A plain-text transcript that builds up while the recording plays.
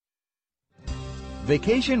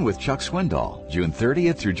Vacation with Chuck Swindoll, June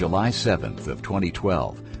 30th through July 7th of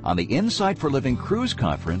 2012 on the Insight for Living Cruise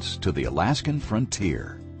Conference to the Alaskan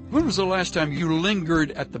frontier. When was the last time you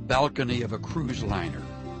lingered at the balcony of a cruise liner?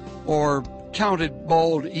 Or counted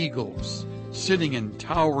bald eagles sitting in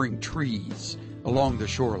towering trees along the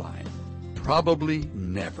shoreline? Probably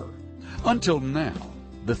never. Until now.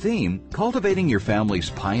 The theme, cultivating your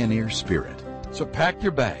family's pioneer spirit. So pack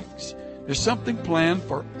your bags. There's something planned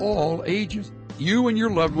for all ages. You and your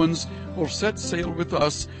loved ones will set sail with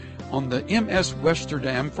us on the MS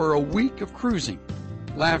Westerdam for a week of cruising,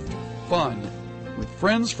 laughter, fun, with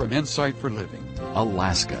friends from Insight for Living.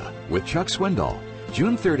 Alaska with Chuck Swindoll,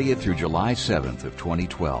 June 30th through July 7th of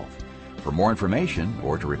 2012. For more information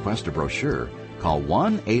or to request a brochure, call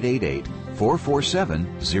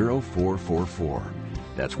 1-888-447-0444.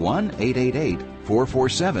 That's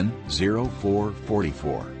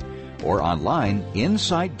 1-888-447-0444. Or online,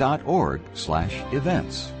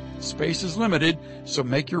 insight.org/events. Space is limited, so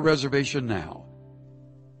make your reservation now.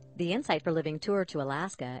 The Insight for Living tour to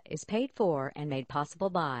Alaska is paid for and made possible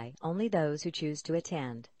by only those who choose to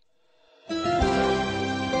attend.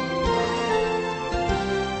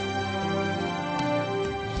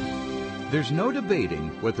 There's no debating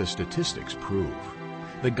what the statistics prove.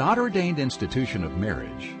 The God-ordained institution of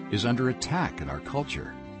marriage is under attack in our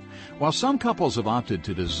culture. While some couples have opted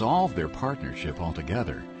to dissolve their partnership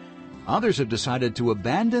altogether, others have decided to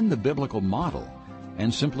abandon the biblical model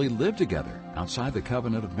and simply live together outside the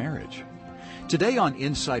covenant of marriage. Today on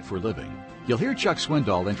Insight for Living, you'll hear Chuck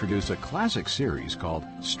Swindoll introduce a classic series called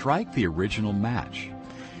Strike the Original Match.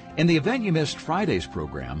 In the event you missed Friday's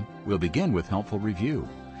program, we'll begin with helpful review.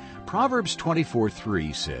 Proverbs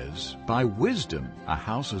 24:3 says, "By wisdom a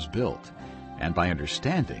house is built, and by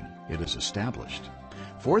understanding it is established."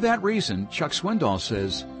 For that reason, Chuck Swindoll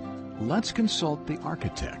says, let's consult the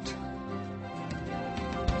architect.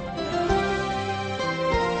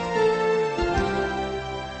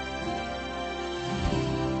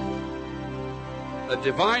 A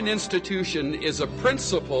divine institution is a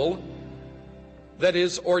principle that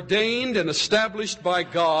is ordained and established by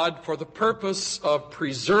God for the purpose of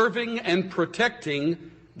preserving and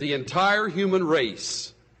protecting the entire human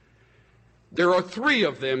race. There are three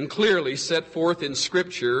of them clearly set forth in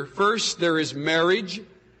Scripture. First, there is marriage.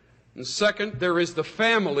 And second, there is the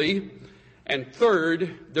family. And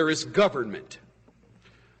third, there is government.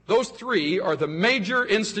 Those three are the major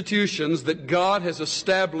institutions that God has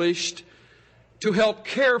established to help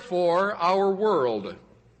care for our world.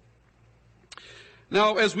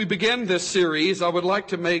 Now, as we begin this series, I would like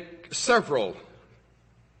to make several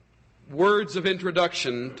words of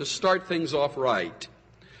introduction to start things off right.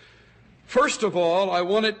 First of all, I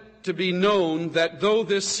want it to be known that though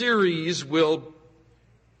this series will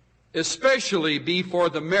especially be for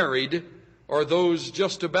the married or those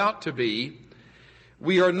just about to be,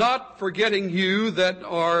 we are not forgetting you that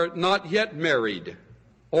are not yet married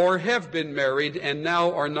or have been married and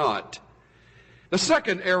now are not. The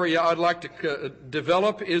second area I'd like to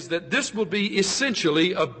develop is that this will be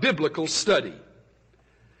essentially a biblical study.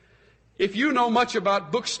 If you know much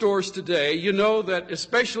about bookstores today, you know that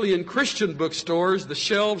especially in Christian bookstores, the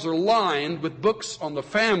shelves are lined with books on the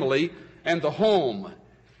family and the home.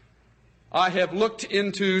 I have looked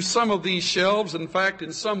into some of these shelves. In fact,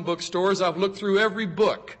 in some bookstores, I've looked through every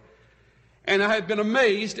book. And I have been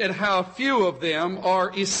amazed at how few of them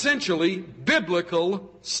are essentially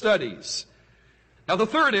biblical studies. Now, the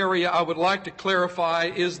third area I would like to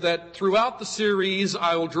clarify is that throughout the series,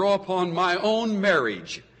 I will draw upon my own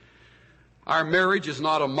marriage. Our marriage is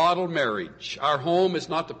not a model marriage. Our home is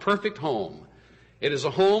not the perfect home. It is a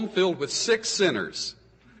home filled with sick sinners.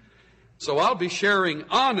 So I'll be sharing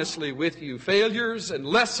honestly with you failures and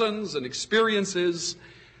lessons and experiences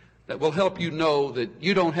that will help you know that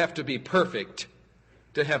you don't have to be perfect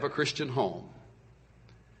to have a Christian home.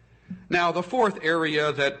 Now, the fourth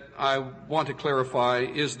area that I want to clarify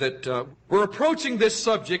is that we're approaching this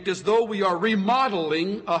subject as though we are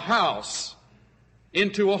remodeling a house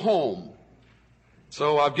into a home.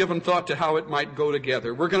 So I've given thought to how it might go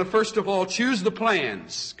together. We're going to first of all choose the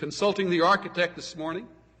plans, consulting the architect this morning,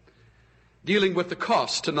 dealing with the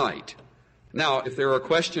cost tonight. Now, if there are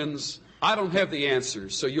questions, I don't have the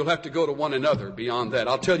answers, so you'll have to go to one another beyond that.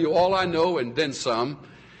 I'll tell you all I know and then some.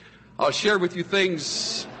 I'll share with you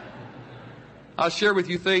things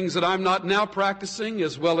that I'm not now practicing,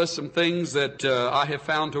 as well as some things that I have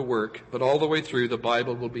found to work. But all the way through, the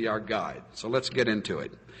Bible will be our guide. So let's get into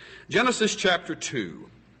it. Genesis chapter 2.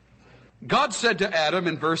 God said to Adam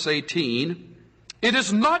in verse 18, "It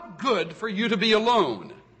is not good for you to be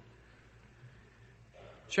alone.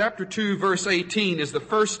 Chapter 2, verse 18 is the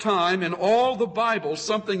first time in all the Bible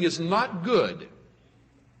something is not good.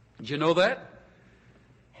 Did you know that?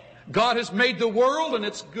 God has made the world and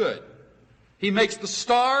it's good. He makes the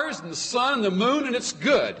stars and the sun and the moon and it's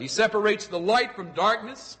good. He separates the light from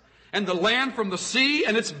darkness and the land from the sea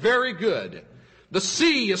and it's very good. The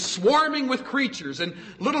sea is swarming with creatures and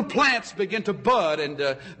little plants begin to bud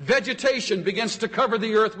and vegetation begins to cover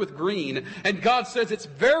the earth with green. And God says it's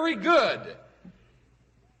very good.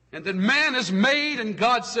 And then man is made and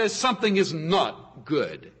God says something is not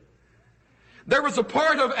good. There was a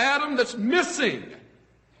part of Adam that's missing.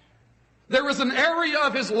 There was an area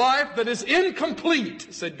of his life that is incomplete,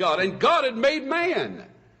 said God. And God had made man.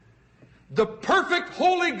 The perfect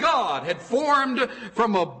holy God had formed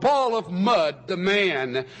from a ball of mud the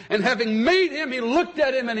man. And having made him, he looked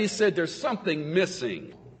at him and he said, there's something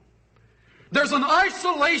missing. There's an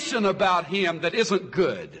isolation about him that isn't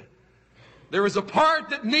good. There is a part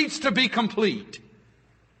that needs to be complete.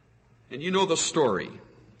 And you know the story.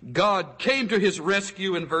 God came to his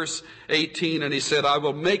rescue in verse 18 and he said, I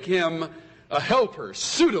will make him a helper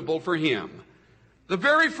suitable for him. The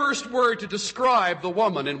very first word to describe the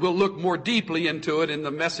woman, and we'll look more deeply into it in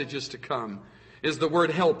the messages to come, is the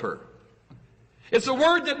word helper. It's a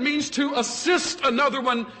word that means to assist another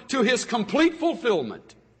one to his complete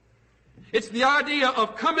fulfillment. It's the idea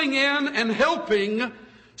of coming in and helping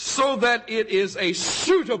so that it is a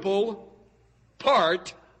suitable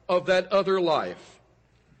part of that other life.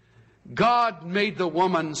 God made the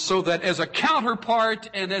woman so that as a counterpart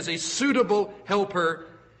and as a suitable helper,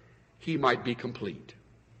 he might be complete.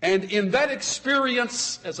 And in that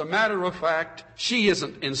experience, as a matter of fact, she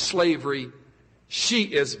isn't in slavery. She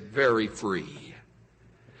is very free.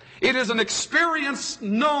 It is an experience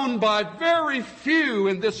known by very few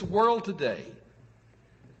in this world today.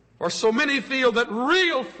 For so many feel that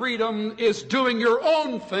real freedom is doing your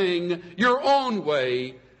own thing, your own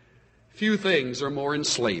way. Few things are more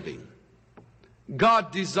enslaving.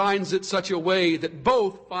 God designs it such a way that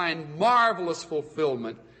both find marvelous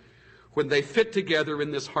fulfillment when they fit together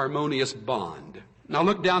in this harmonious bond. Now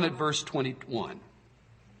look down at verse 21.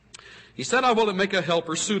 He said, I will make a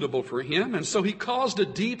helper suitable for him. And so he caused a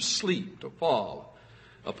deep sleep to fall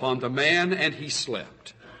upon the man, and he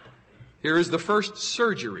slept. Here is the first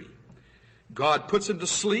surgery. God puts him to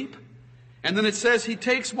sleep, and then it says he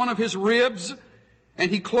takes one of his ribs,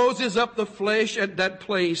 and he closes up the flesh at that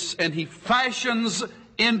place, and he fashions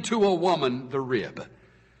into a woman the rib.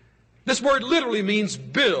 This word literally means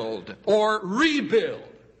build or rebuild.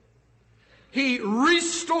 He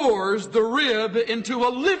restores the rib into a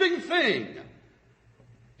living thing.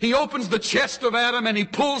 He opens the chest of Adam and he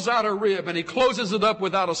pulls out a rib and he closes it up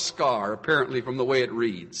without a scar, apparently from the way it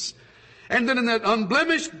reads. And then in that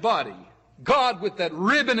unblemished body, God with that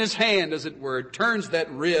rib in his hand, as it were, turns that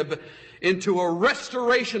rib into a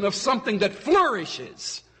restoration of something that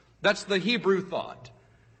flourishes. That's the Hebrew thought.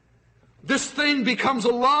 This thing becomes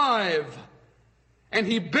alive, and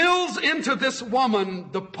he builds into this woman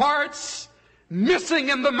the parts missing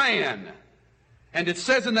in the man. And it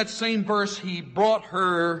says in that same verse, he brought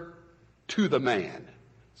her to the man.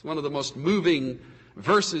 It's one of the most moving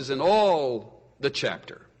verses in all the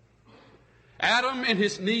chapter. Adam, in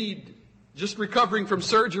his need, just recovering from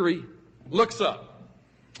surgery, looks up.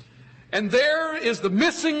 And there is the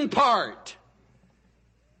missing part.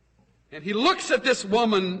 And he looks at this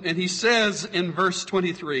woman and he says in verse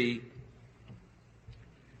 23,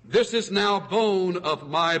 this is now bone of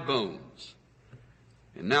my bones.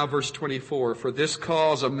 And now verse 24, for this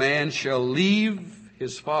cause a man shall leave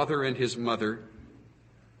his father and his mother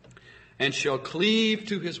and shall cleave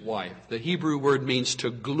to his wife. The Hebrew word means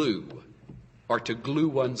to glue or to glue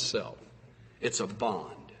oneself. It's a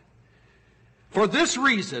bond. For this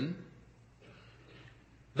reason,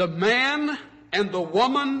 the man and the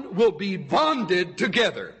woman will be bonded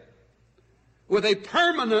together with a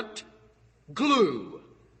permanent glue.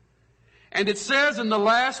 And it says in the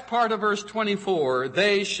last part of verse 24,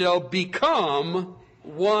 they shall become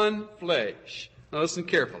one flesh. Now listen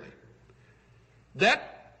carefully.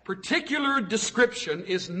 That particular description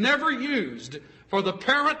is never used for the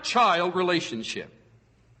parent-child relationship.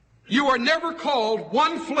 You are never called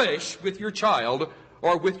one flesh with your child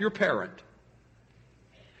or with your parent.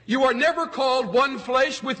 You are never called one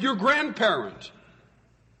flesh with your grandparent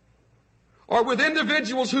or with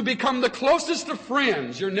individuals who become the closest of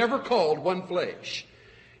friends. You're never called one flesh.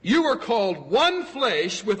 You are called one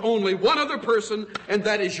flesh with only one other person, and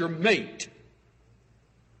that is your mate.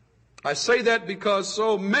 I say that because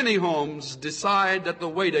so many homes decide that the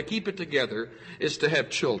way to keep it together is to have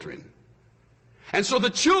children. And so the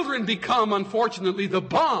children become, unfortunately, the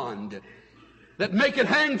bond that make it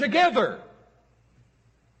hang together.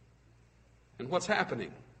 And what's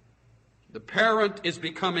happening? The parent is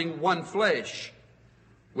becoming one flesh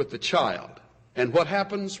with the child. And what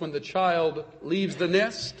happens when the child leaves the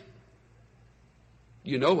nest?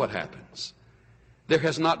 You know what happens. There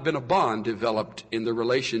has not been a bond developed in the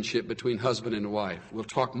relationship between husband and wife. We'll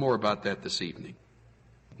talk more about that this evening.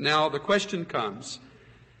 Now, the question comes,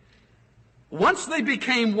 once they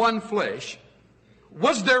became one flesh,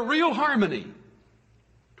 was there real harmony?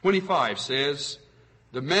 25 says,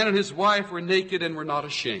 the man and his wife were naked and were not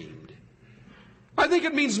ashamed. I think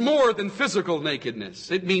it means more than physical nakedness.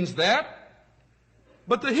 It means that,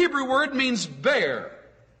 but the Hebrew word means bare,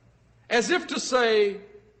 as if to say,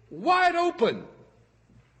 wide open,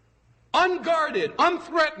 unguarded,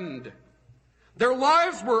 unthreatened. Their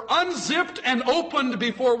lives were unzipped and opened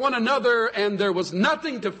before one another, and there was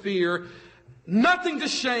nothing to fear, nothing to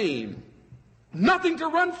shame, nothing to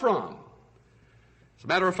run from. As a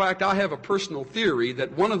matter of fact, I have a personal theory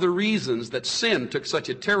that one of the reasons that sin took such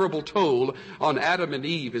a terrible toll on Adam and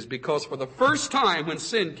Eve is because for the first time when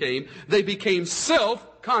sin came, they became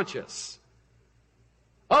self-conscious.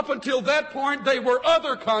 Up until that point, they were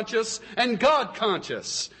other-conscious and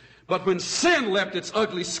God-conscious. But when sin left its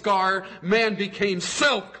ugly scar, man became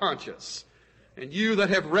self-conscious. And you that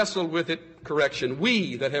have wrestled with it,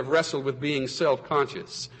 we that have wrestled with being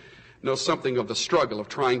self-conscious, know something of the struggle of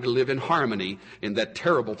trying to live in harmony in that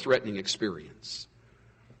terrible, threatening experience.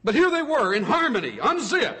 But here they were in harmony,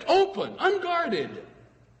 unzipped, open, unguarded.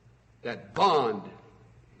 That bond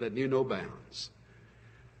that knew no bounds.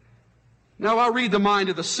 Now I'll read the mind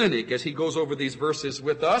of the cynic as he goes over these verses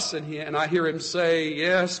with us, and I hear him say,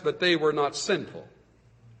 yes, but they were not sinful.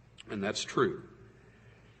 And that's true.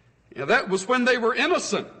 Now, that was when they were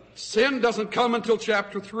innocent. Sin doesn't come until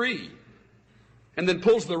chapter 3 and then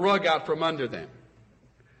pulls the rug out from under them.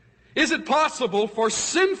 Is it possible for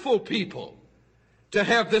sinful people to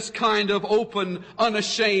have this kind of open,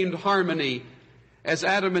 unashamed harmony as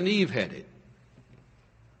Adam and Eve had it?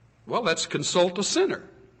 Well, let's consult a sinner.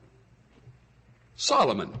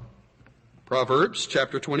 Solomon, Proverbs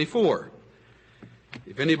chapter 24.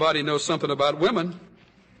 If anybody knows something about women,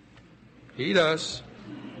 he does.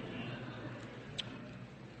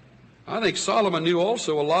 I think Solomon knew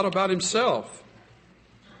also a lot about himself.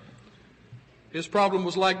 His problem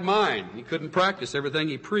was like mine. He couldn't practice everything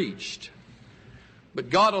he preached. But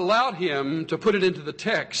God allowed him to put it into the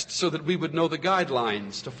text so that we would know the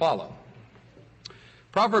guidelines to follow.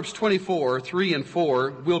 Proverbs 24, 3 and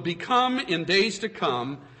 4 will become in days to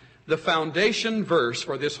come the foundation verse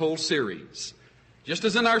for this whole series. Just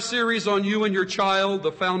as in our series on you and your child,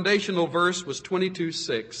 the foundational verse was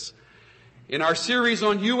 22:6. In our series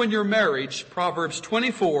on you and your marriage, Proverbs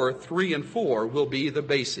 24, 3 and 4 will be the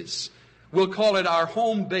basis. We'll call it our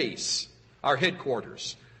home base, our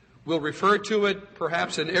headquarters. We'll refer to it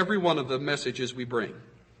perhaps in every one of the messages we bring.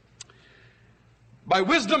 By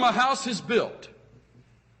wisdom a house is built.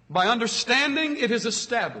 By understanding it is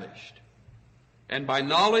established. And by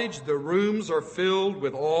knowledge the rooms are filled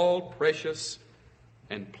with all precious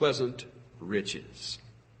and pleasant riches.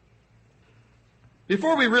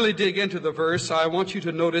 Before we really dig into the verse, I want you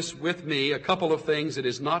to notice with me a couple of things it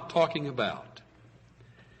is not talking about.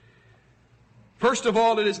 First of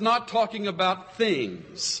all, it is not talking about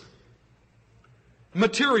things,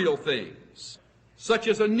 material things, such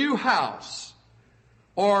as a new house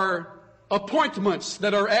or appointments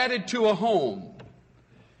that are added to a home.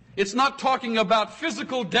 It's not talking about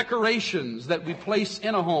physical decorations that we place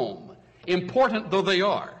in a home, important though they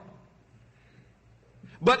are.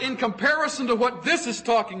 But in comparison to what this is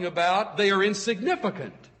talking about, they are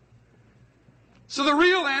insignificant. So the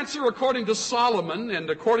real answer, according to Solomon and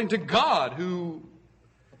according to God, who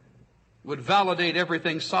would validate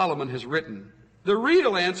everything Solomon has written, the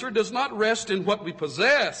real answer does not rest in what we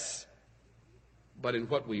possess, but in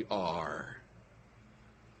what we are.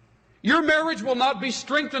 Your marriage will not be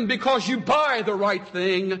strengthened because you buy the right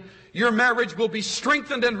thing. Your marriage will be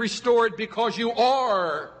strengthened and restored because you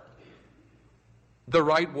are the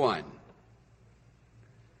right one.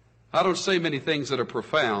 I don't say many things that are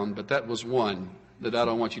profound, but that was one that I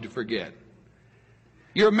don't want you to forget.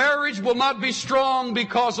 Your marriage will not be strong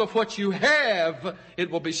because of what you have.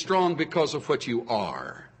 It will be strong because of what you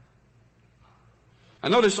are. I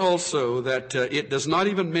notice also that it does not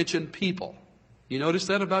even mention people. You notice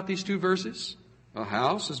that about these two verses? A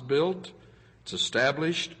house is built, it's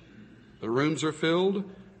established, the rooms are filled.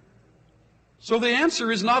 So the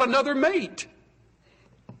answer is not another mate.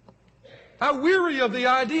 How weary of the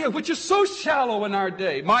idea, which is so shallow in our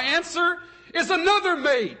day. My answer is another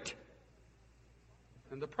mate.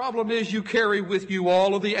 And the problem is you carry with you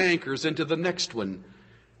all of the anchors into the next one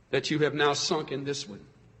that you have now sunk in this one.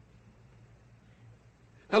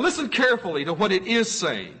 Now listen carefully to what it is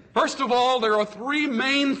saying. First of all, there are three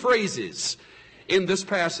main phrases in this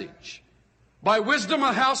passage. By wisdom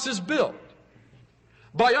a house is built.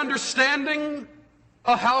 By understanding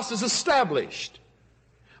a house is established.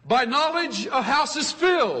 By knowledge a house is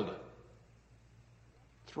filled.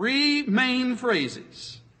 Three main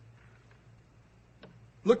phrases.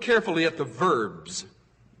 Look carefully at the verbs.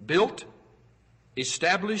 Built,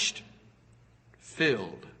 established,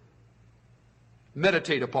 filled.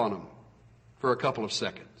 Meditate upon them for a couple of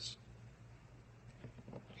seconds.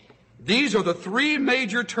 These are the three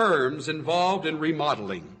major terms involved in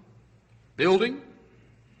remodeling. Building,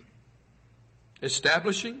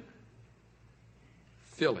 establishing,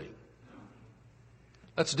 filling.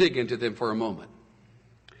 Let's dig into them for a moment.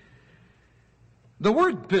 The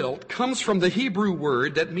word built comes from the Hebrew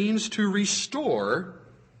word that means to restore.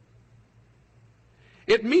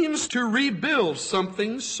 It means to rebuild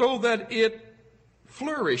something so that it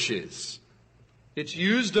flourishes. It's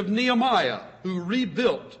used of Nehemiah, who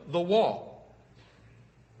rebuilt the wall.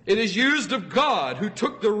 It is used of God, who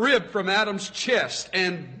took the rib from Adam's chest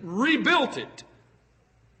and rebuilt it.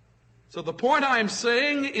 So the point I am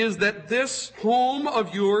saying is that this home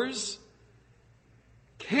of yours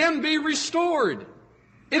can be restored.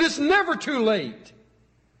 It is never too late.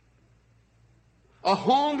 A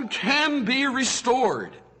home can be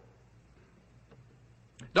restored.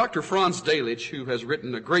 Dr. Franz Delitzsch, who has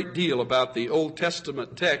written a great deal about the Old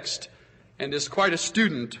Testament text and is quite a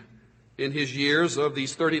student in his years of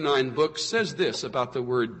these 39 books, says this about the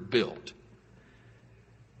word built.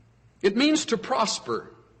 It means to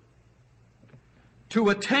prosper, to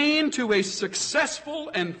attain to a successful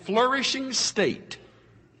and flourishing state.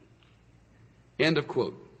 End of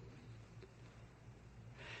quote.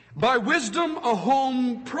 By wisdom, a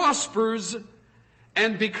home prospers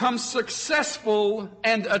and becomes successful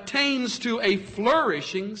and attains to a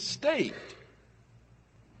flourishing state.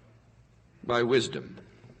 By wisdom.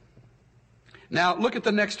 Now, look at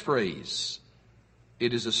the next phrase.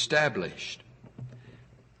 It is established.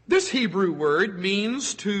 This Hebrew word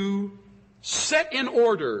means to set in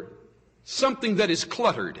order something that is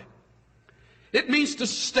cluttered. It means to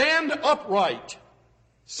stand upright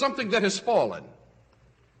something that has fallen.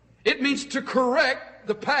 It means to correct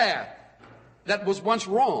the path that was once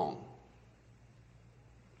wrong.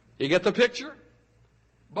 You get the picture?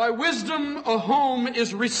 By wisdom, a home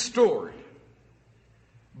is restored.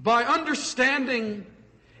 By understanding,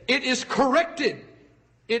 it is corrected.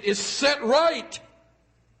 It is set right.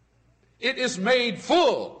 It is made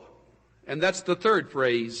full. And that's the third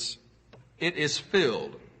phrase. It is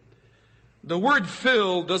filled. The word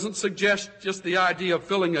fill doesn't suggest just the idea of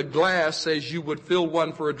filling a glass as you would fill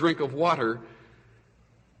one for a drink of water.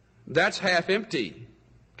 That's half empty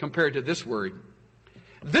compared to this word.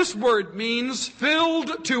 This word means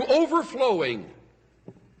filled to overflowing.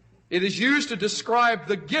 It is used to describe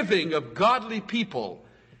the giving of godly people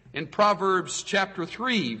in Proverbs chapter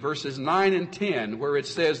 3, verses 9 and 10, where it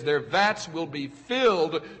says, their vats will be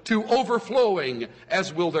filled to overflowing,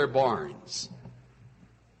 as will their barns.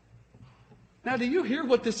 Now, do you hear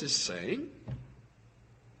what this is saying?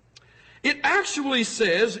 It actually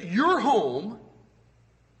says your home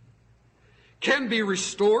can be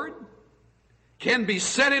restored, can be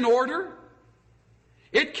set in order.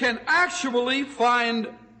 It can actually find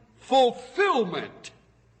fulfillment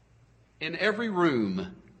in every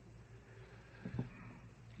room.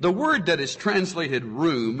 The word that is translated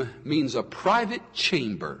room means a private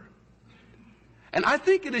chamber. And I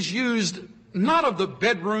think it is used not of the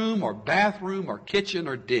bedroom or bathroom or kitchen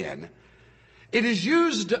or den. It is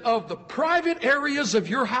used of the private areas of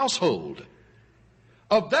your household,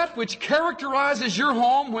 of that which characterizes your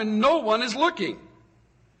home when no one is looking.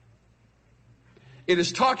 It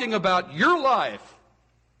is talking about your life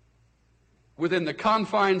within the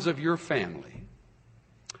confines of your family.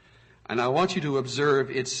 And I want you to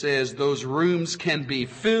observe, it says those rooms can be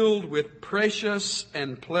filled with precious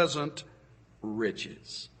and pleasant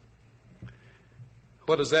riches.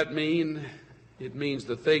 What does that mean? It means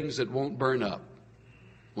the things that won't burn up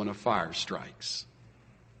when a fire strikes.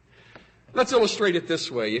 Let's illustrate it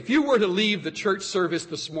this way. If you were to leave the church service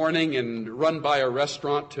this morning and run by a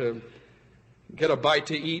restaurant to get a bite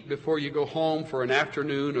to eat before you go home for an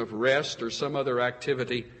afternoon of rest or some other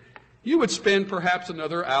activity, you would spend perhaps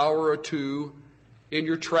another hour or two in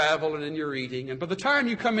your travel and in your eating. And by the time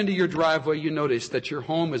you come into your driveway, you notice that your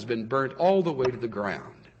home has been burnt all the way to the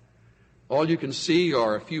ground. All you can see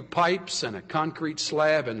are a few pipes and a concrete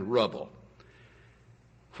slab and rubble.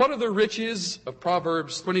 What are the riches of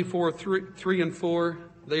Proverbs 24, 3 and 4?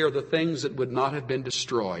 They are the things that would not have been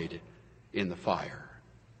destroyed in the fire.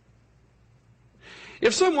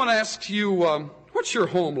 If someone asks you, what's your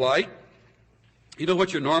home like? You know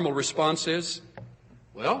what your normal response is?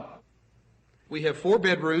 Well, we have 4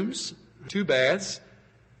 bedrooms, 2 baths.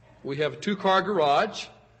 We have a 2-car garage.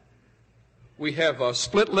 We have a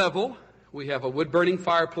split level. We have a wood-burning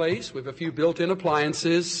fireplace. We have a few built-in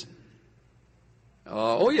appliances.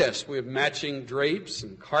 Oh, yes, we have matching drapes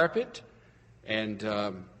and carpet. And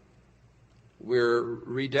we're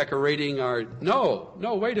redecorating our... No,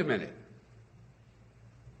 wait a minute.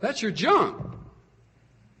 That's your junk.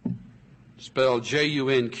 Spelled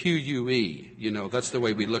Junque. You know, that's the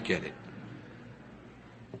way we look at it.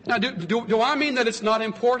 Now, do I mean that it's not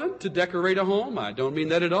important to decorate a home? I don't mean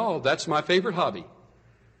that at all. That's my favorite hobby.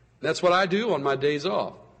 That's what I do on my days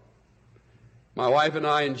off. My wife and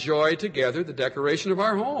I enjoy together the decoration of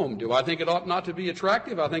our home. Do I think it ought not to be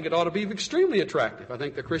attractive? I think it ought to be extremely attractive. I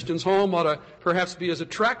think the Christian's home ought to perhaps be as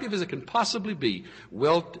attractive as it can possibly be.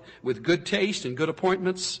 Well, with good taste and good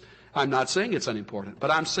appointments. I'm not saying it's unimportant, but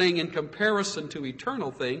I'm saying in comparison to eternal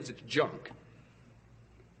things, it's junk.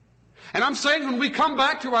 And I'm saying when we come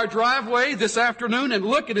back to our driveway this afternoon and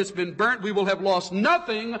look and it's been burnt, we will have lost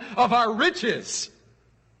nothing of our riches.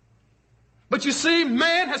 But you see,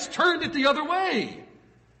 man has turned it the other way.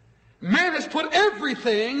 Man has put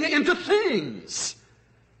everything into things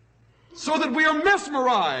so that we are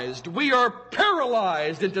mesmerized. We are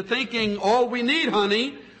paralyzed into thinking all we need,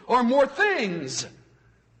 honey, are more things.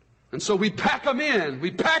 And so we pack them in.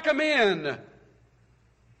 We pack them in.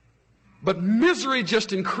 But misery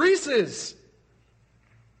just increases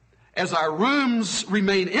as our rooms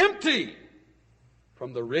remain empty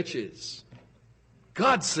from the riches.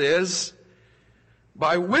 God says,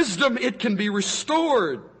 by wisdom it can be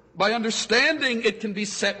restored. By understanding it can be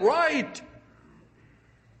set right.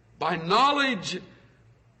 By knowledge,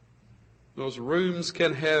 those rooms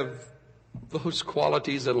can have those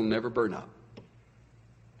qualities that'll never burn up.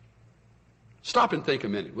 Stop and think a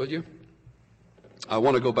minute, will you? I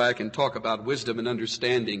want to go back and talk about wisdom and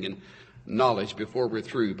understanding and knowledge before we're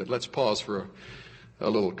through, but let's pause for a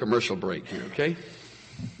little commercial break here, okay?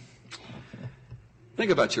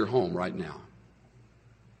 Think about your home right now,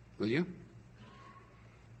 will you?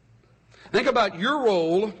 Think about your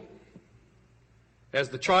role as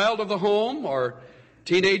the child of the home or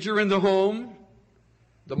teenager in the home,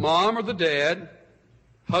 the mom or the dad,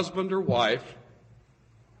 husband or wife.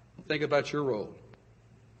 Think about your role.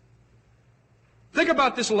 Think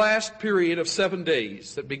about this last period of 7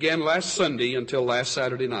 days that began last Sunday until last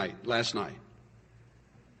Saturday night, last night.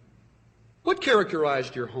 What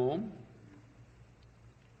characterized your home?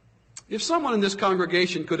 If someone in this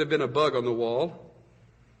congregation could have been a bug on the wall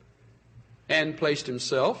and placed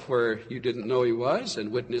himself where you didn't know he was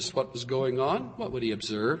and witnessed what was going on, what would he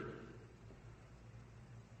observe?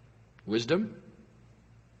 Wisdom?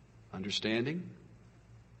 Understanding?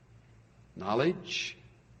 Knowledge?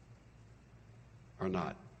 Or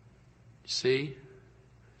not? See?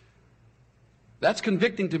 That's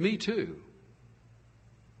convicting to me too.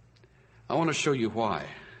 I want to show you why.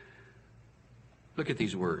 Look at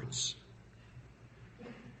these words.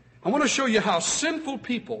 I want to show you how sinful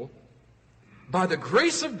people, by the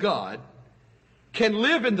grace of God, can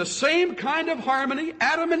live in the same kind of harmony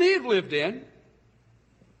Adam and Eve lived in,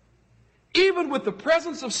 even with the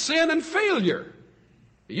presence of sin and failure.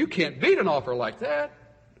 You can't beat an offer like that.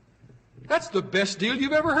 That's the best deal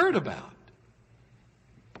you've ever heard about.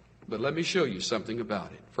 But let me show you something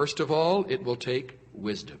about it. First of all, it will take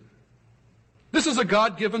wisdom. This is a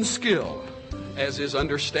God-given skill, as is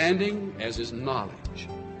understanding, as is knowledge.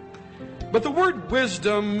 But the word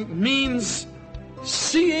wisdom means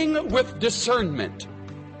seeing with discernment.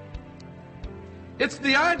 It's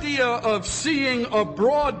the idea of seeing a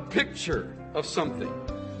broad picture of something.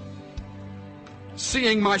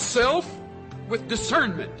 Seeing myself with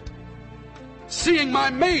discernment. Seeing my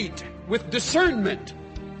mate with discernment.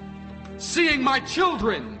 Seeing my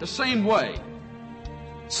children the same way.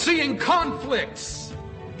 Seeing conflicts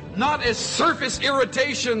not as surface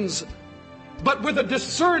irritations, but with a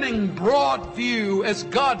discerning broad view as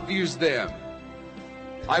God views them.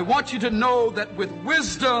 I want you to know that with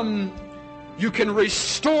wisdom you can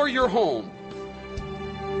restore your home.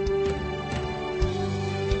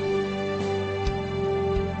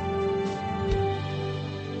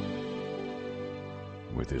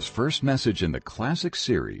 With his first message in the classic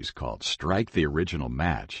series called Strike the Original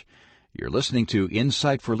Match, you're listening to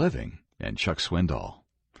Insight for Living and Chuck Swindoll.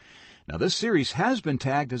 Now, this series has been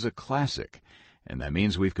tagged as a classic, And that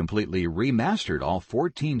means we've completely remastered all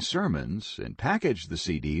 14 sermons and packaged the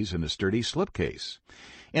CDs in a sturdy slipcase.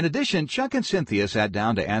 In addition, Chuck and Cynthia sat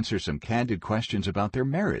down to answer some candid questions about their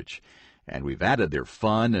marriage, and we've added their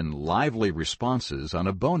fun and lively responses on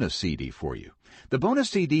a bonus CD for you. The bonus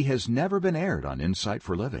CD has never been aired on Insight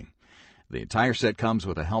for Living. The entire set comes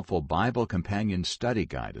with a helpful Bible Companion study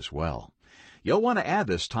guide as well. You'll want to add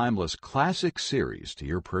this timeless classic series to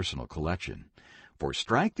your personal collection. For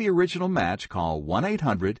Strike the Original Match, call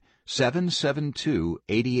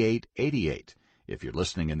 1-800-772-8888 if you're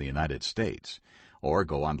listening in the United States, or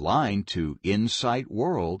go online to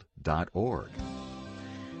insightworld.org.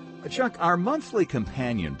 Chuck, our monthly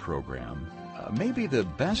companion program may be the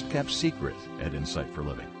best-kept secret at Insight for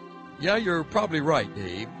Living. Yeah, you're probably right,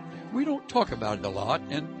 Dave. We don't talk about it a lot,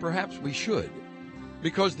 and perhaps we should,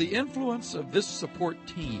 because the influence of this support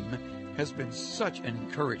team has been such an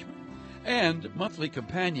encouragement. And monthly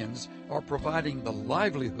companions are providing the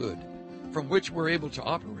livelihood from which we're able to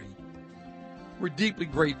operate. We're deeply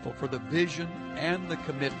grateful for the vision and the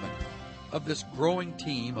commitment of this growing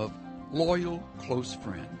team of loyal, close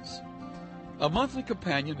friends. A monthly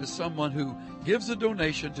companion is someone who gives a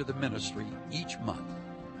donation to the ministry each month.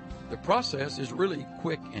 The process is really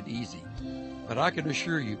quick and easy, but I can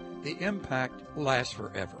assure you the impact lasts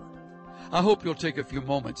forever. I hope you'll take a few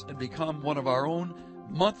moments and become one of our own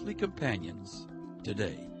monthly companions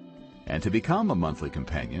today. And to become a monthly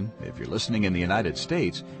companion, if you're listening in the United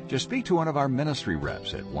States, just speak to one of our ministry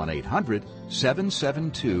reps at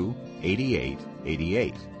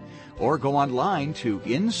 1-800-772-8888. Or go online to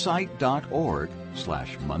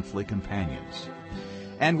insight.org/monthlycompanions.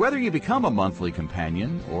 And whether you become a monthly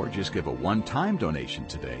companion or just give a one-time donation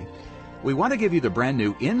today, we want to give you the brand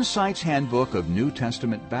new Insight's Handbook of New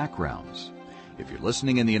Testament Backgrounds. If you're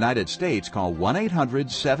listening in the United States, call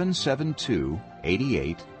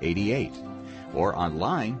 1-800-772-8888. Or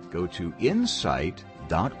online, go to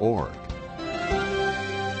insight.org.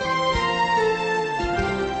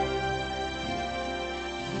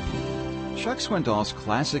 Chuck Swindoll's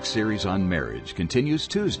classic series on marriage continues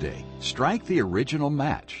Tuesday. Strike the Original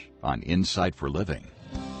Match on Insight for Living.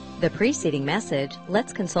 The preceding message,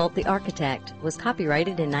 Let's Consult the Architect, was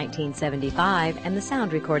copyrighted in 1975, and the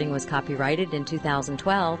sound recording was copyrighted in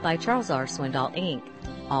 2012 by Charles R. Swindoll, Inc.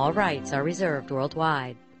 All rights are reserved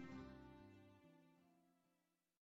worldwide.